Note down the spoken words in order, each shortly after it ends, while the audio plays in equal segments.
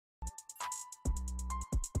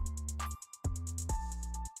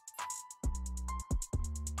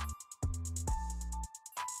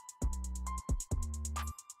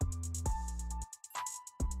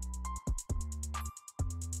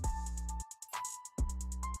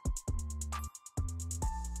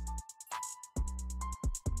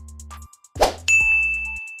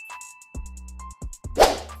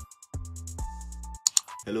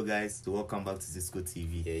Hello guys, welcome back to Cisco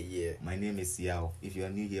TV. Yeah. My name is Yao. If you're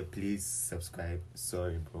new here, please subscribe.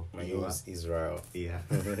 Sorry, bro. My name is Israel. Yeah.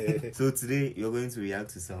 So today you're going to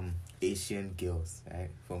react to some Asian girls, right?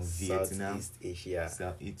 From Vietnam. Southeast Asia.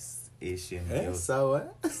 Southeast Asian girls.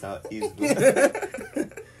 Southeast.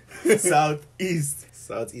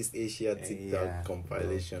 Southeast Asia TikTok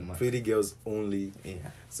compilation. Bro, Pretty girls only. Yeah.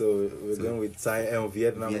 So we're going with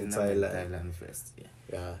Vietnam and Thailand. Thailand first. Yeah.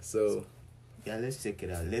 Yeah. So yeah, let's check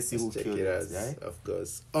it out. Let's see who check killed it it, out, right? of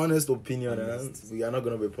course. Honest opinion, and we are not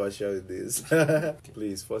gonna be partial with this.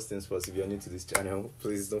 Please, first things first, if you're new to this channel,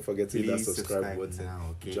 please don't forget to hit that subscribe button.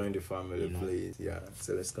 Now, okay? Join the family, please. Yeah.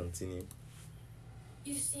 So let's continue.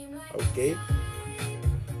 Like Okay.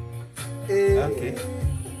 Okay.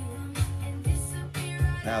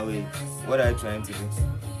 Now wait, what are you trying to do?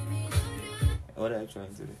 What are you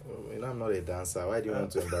trying to do? Oh, you know, I'm not a dancer. Why do you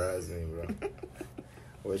want to embarrass me, bro?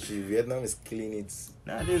 Well, Vietnam is clean. It's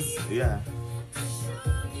Nah, this, yeah.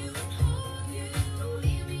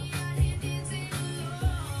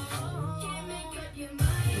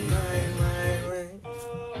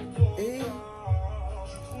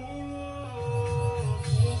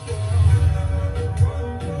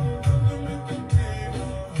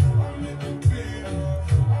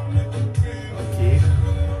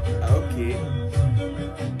 Okay.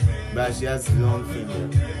 But she has long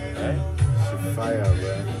fingers, right? she fire,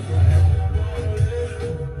 bro.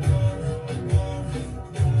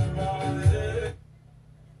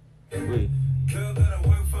 Wait.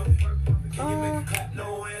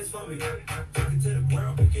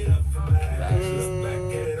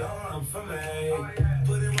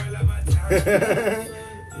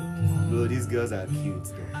 Bro, these girls are cute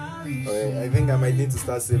though. Okay, I think I might need to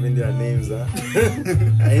start saving their names, huh?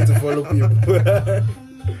 I need to follow people.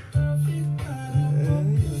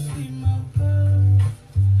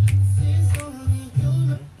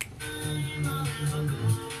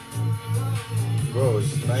 Bro,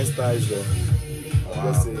 nice ties though.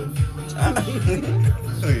 Wow. Just saying.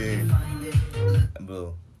 Oh, yeah.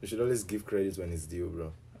 Bro, You should always give credit when it's due,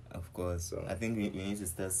 bro. of course. So I think we need to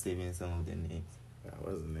start saving some of the names. Yeah,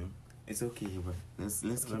 what's the name? It's okay, bro. Let's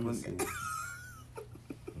keep Let me on. see.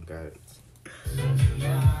 Got it.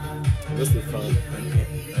 Just the fun.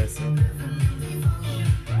 Okay, let's see.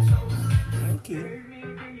 Okay.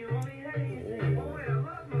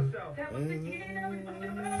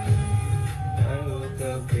 I woke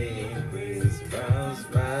up in Chris Brown's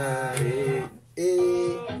body.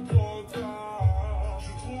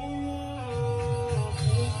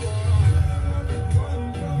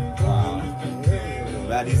 Wow.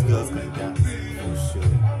 But these girls can dance for sure.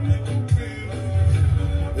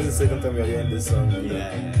 This is the second time you're hearing this song.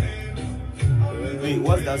 Yeah. Wait,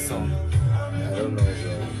 what's that song? I don't know, bro.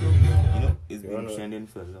 You know, it's You been wanna- trending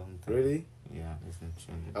for a long time. Really? Yeah, it's been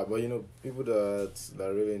trending. But you know, people that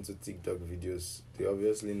are really into TikTok videos, they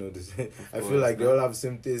obviously know this. I feel course, like they all have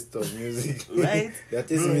same taste of music. Right? Their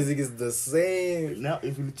taste in music is the same. Now,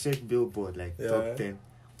 if you check Billboard, like top 10,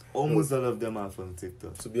 almost all of them are from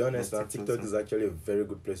TikTok. To be honest, That's TikTok is actually a very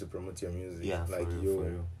good place to promote your music. Yeah, like for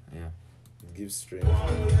real. Yeah. it gives strength.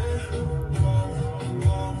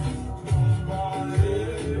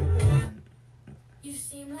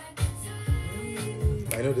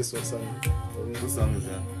 I know this one song. What song is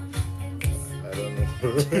that? I don't know.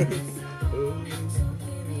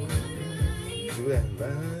 Do that by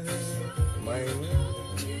my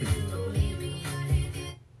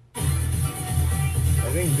I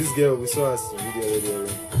think this girl we saw us video earlier.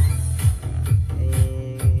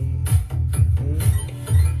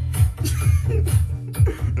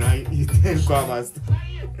 Nah, you tell Kwamas.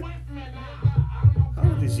 How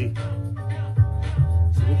old is she?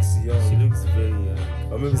 She looks young. She looks very young.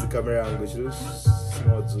 Or maybe it's the camera angle. She looks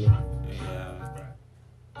small too. Yeah.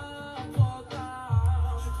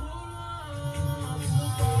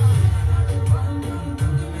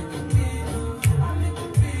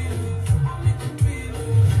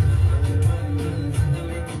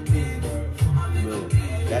 Bro,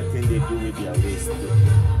 that thing they do with their waist.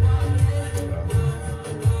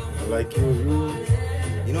 Like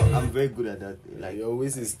you know, I'm very good at that. Like, your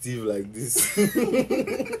waist is stiff like this.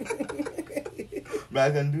 but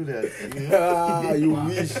I can do that. You know? You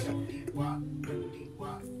wish.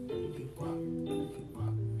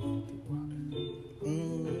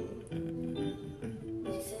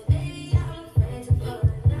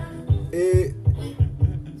 Hey.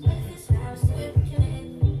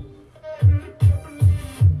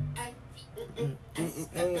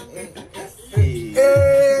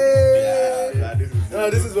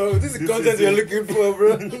 This is content you're looking for,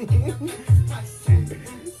 bro.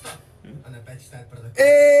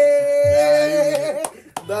 Hey!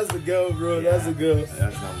 That's the girl, bro. Yeah, That's the girl.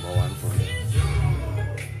 That's number one for me.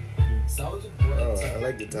 Oh, I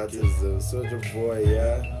like the tattoos though. Soldier Boy,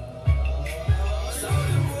 yeah.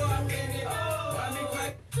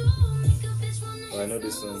 Oh, I know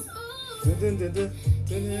this song. You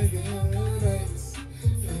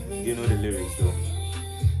know the lyrics though.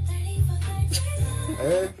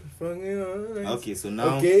 Okay, so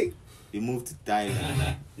now we move to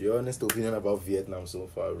Thailand. Your honest opinion about Vietnam so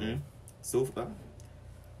far, bro? So far,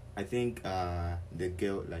 I think the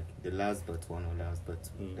girl, like the last but one or last but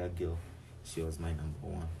two, that girl, she was my number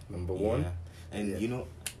one. Number one? And you know,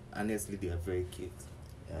 honestly, they are very cute.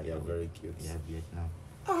 Yeah, they are very cute. Yeah, Vietnam.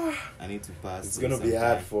 I need to pass. It's gonna be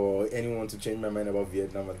hard for anyone to change my mind about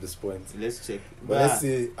Vietnam at this point. Let's check. But let's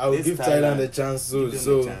see. I will give Thailand a chance. So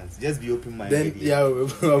just be open-minded. Then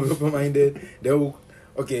I'll be open-minded.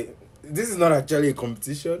 Okay, this is not actually a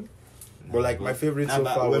competition, but like my favorite so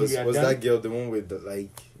far was that girl, the one with the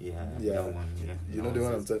like. Yeah. That one, yeah. You know the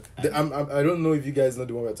one I'm talking. I don't know if you guys know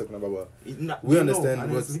the one we're talking about. But we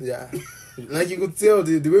understand, but yeah, like you could tell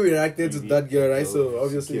the way we reacted to that girl, right? So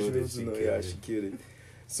obviously she needs to know. Yeah, she killed it.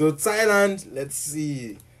 So Thailand, let's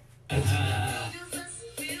see.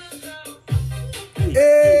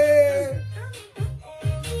 Hey!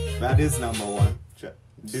 That is number one.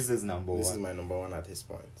 This is number one. This is my number one at this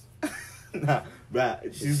point. Nah, bruh,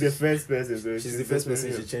 she's the first person. So she's the first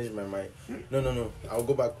person. She changed my mind. No. I'll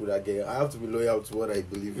go back with that girl. I have to be loyal to what I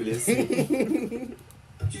believe in.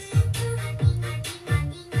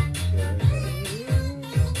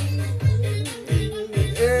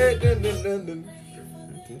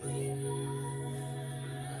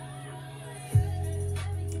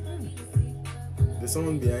 There's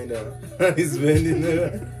someone behind her. He's bending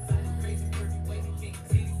her.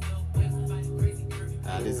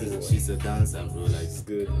 She's a dancer, bro. Like, it's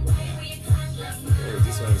good. Oh,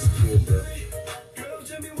 this one is cute, bro.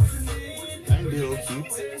 Aren't they all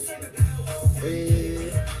cute?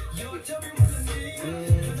 Hey.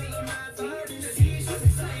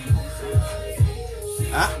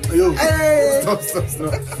 Yo. Hey. Stop.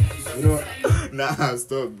 You know, nah,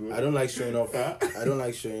 stop, bro. I don't like showing off. I don't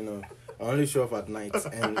like showing off. I only show off at night,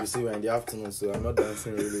 and you see, we're in the afternoon, so I'm not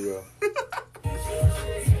dancing really well.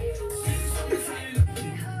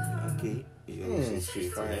 Okay.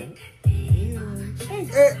 She's fine.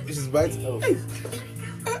 Hey, she's biting. Oh.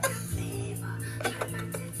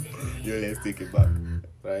 Yo, let's take it back.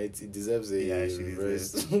 Right, it deserves a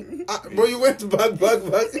reverse. Bro, you went back.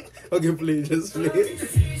 Okay, play, just play.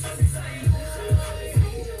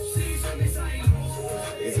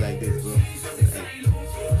 It's like this, bro.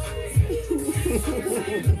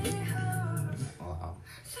 Wow.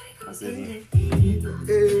 What's it name?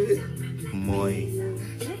 Moi.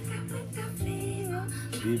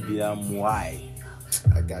 Bibia Moi.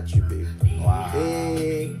 I got you, babe. Wow.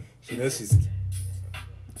 Hey. She knows she's...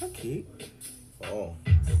 Okay. Oh.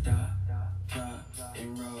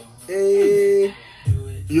 Hey.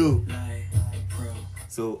 Yo.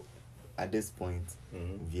 So, at this point,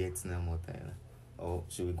 Vietnam or Thailand? Or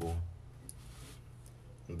should we go on?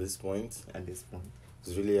 At this point? At this point.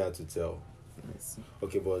 It's really hard to tell. Yes.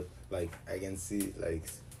 Okay, but like I can see like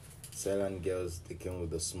Thailand girls, they came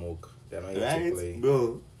with the smoke. They're not here to play.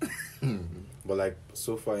 Bro. But like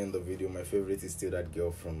so far in the video, my favorite is still that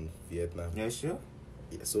girl from Vietnam. Yeah, sure?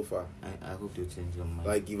 Yeah, so far. I hope you change your mind.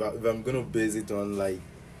 Like if I'm gonna base it on like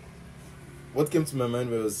what came to my mind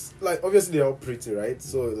was like obviously they're all pretty, right?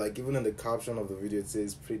 So like even in the caption of the video it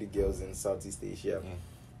says pretty girls in Southeast Asia. Yeah.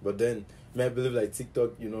 But then I believe like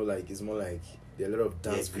TikTok, you know, like it's more like there are a lot of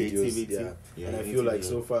dance videos. Yeah. And I feel like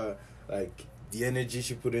so far like the energy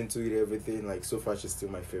she put into it, everything, like so far she's still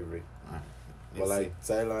my favorite. But like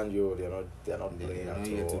Thailand, they're not playing at all.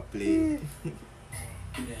 To play.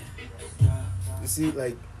 You see,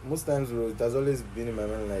 like most times, bro, it has always been in my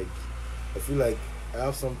mind. Like I feel like I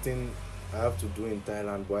have something I have to do in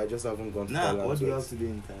Thailand, but I just haven't gone to Thailand. What do you have to do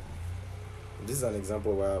in Thailand? This is an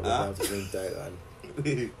example of what I have to do in Thailand.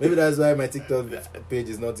 Maybe that's why my TikTok page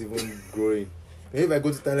is not even growing. Maybe if I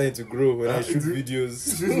go to Thailand to grow when I shoot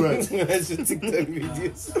videos. When I shoot TikTok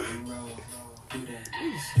videos.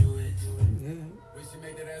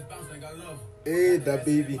 Hey, that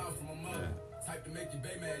baby.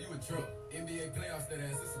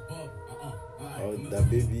 Oh, that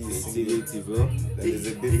baby is singing, bro. There is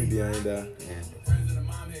a baby behind her. Yeah.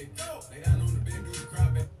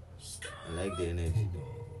 I like the energy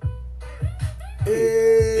though.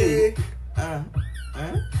 Hey.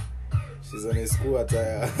 She's on a school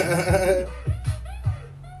attire.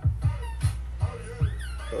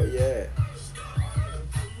 Oh yeah.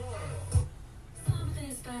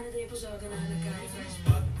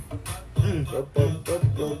 But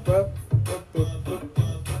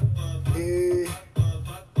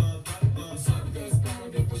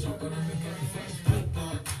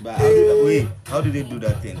how do they do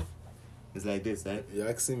that thing? It's like this, right? You're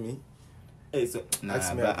asking me? Hey, so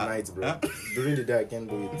ask me at night, bro. During the day, I can't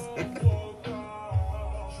do it.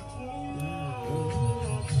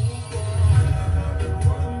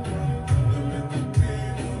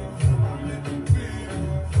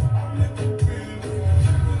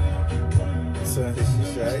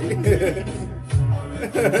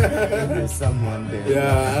 There's someone there.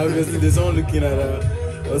 Yeah, obviously there's someone looking at her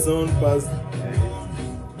or someone passed.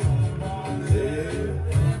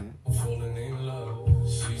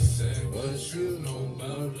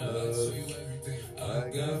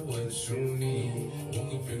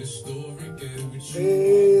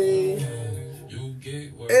 Hey.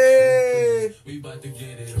 Hey.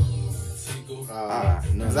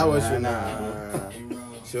 No, is that what she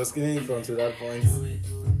she was skinny from to that point.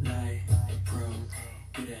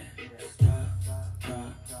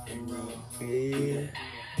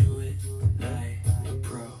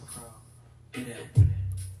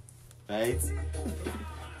 Right?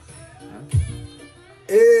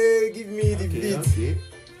 Hey, give me the beat. Okay.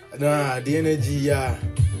 Nah, the energy, yeah.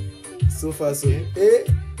 So far, so. Hey.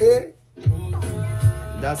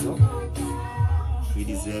 That's all. We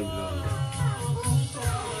deserve longer.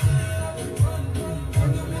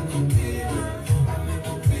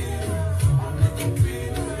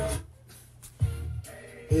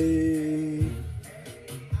 Hey.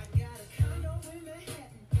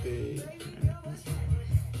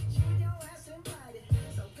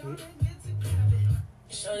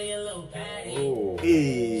 Oh.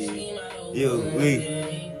 Hey. Yo,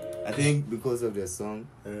 wait. I think because of the song,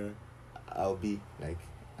 I'll be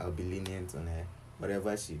lenient on her.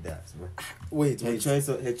 Whatever she does. But wait.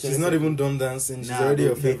 She's not even done dancing. She's already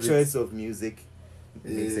your favorite. Her choice of music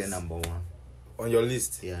makes her number one. On your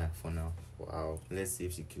list? Yeah, for now. Wow. Let's see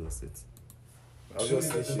if she kills it.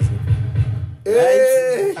 Obviously, she's.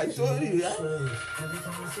 Hey! I told you, yeah?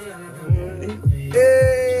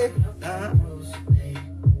 Hey!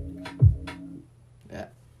 Yeah,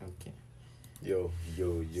 okay. Yo.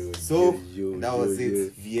 So, that was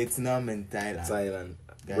it. Vietnam and Thailand.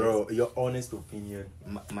 Guys, bro, your honest opinion.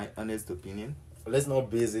 My honest opinion? Let's not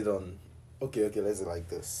base it on... Okay, let's do like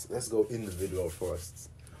this. Let's go individual first.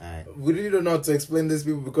 Alright. We really don't know how to explain these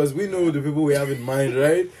people because we know the people we have in mind,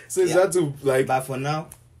 right? So it's hard to like... But for now,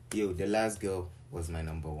 the last girl was my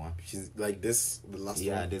number one. She's like the last one?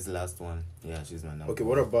 Yeah, this last one. Yeah, she's my number one. Okay,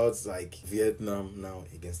 what about like Vietnam now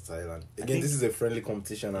against Thailand? Again, this is a friendly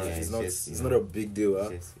competition and it's not a big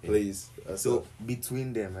deal, please. So,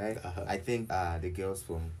 between them, right? I think the girls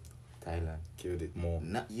from Thailand killed it more.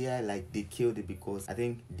 They killed it because I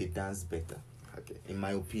think they dance better. Okay. In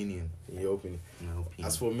my opinion. In your opinion. In my opinion.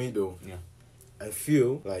 As for me though, I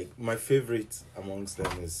feel like my favorite amongst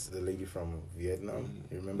them is the lady from Vietnam.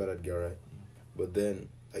 You remember that girl, right? But then,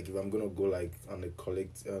 like, if I'm gonna go like on the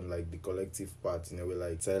the collective part, in a way,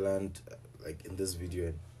 like Thailand, like in this video,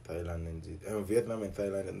 and Thailand and Vietnam and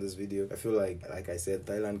Thailand in this video, I feel like I said,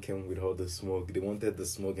 Thailand came with all the smoke. They wanted the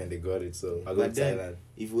smoke and they got it. So I got Thailand.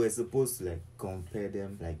 If we were supposed to like compare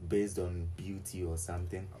them, like based on beauty or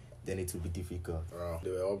something, then it would be difficult. Wow.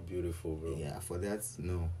 They were all beautiful, bro. Yeah, for that,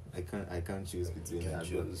 no, I can't choose between that.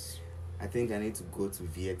 I think I need to go to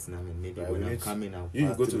Vietnam and maybe when I'm coming out.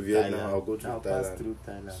 You go to Vietnam, Thailand. I'll go to Thailand. Pass through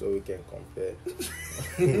Thailand. So we can compare.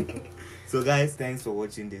 So guys, thanks for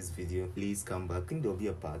watching this video. Please come back. I think there'll be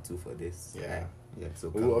a part 2 for this. Yeah. So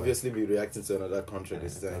we'll obviously be reacting to another country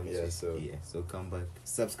this time. So come back.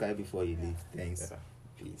 Subscribe before you leave. Thanks.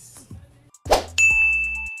 Peace.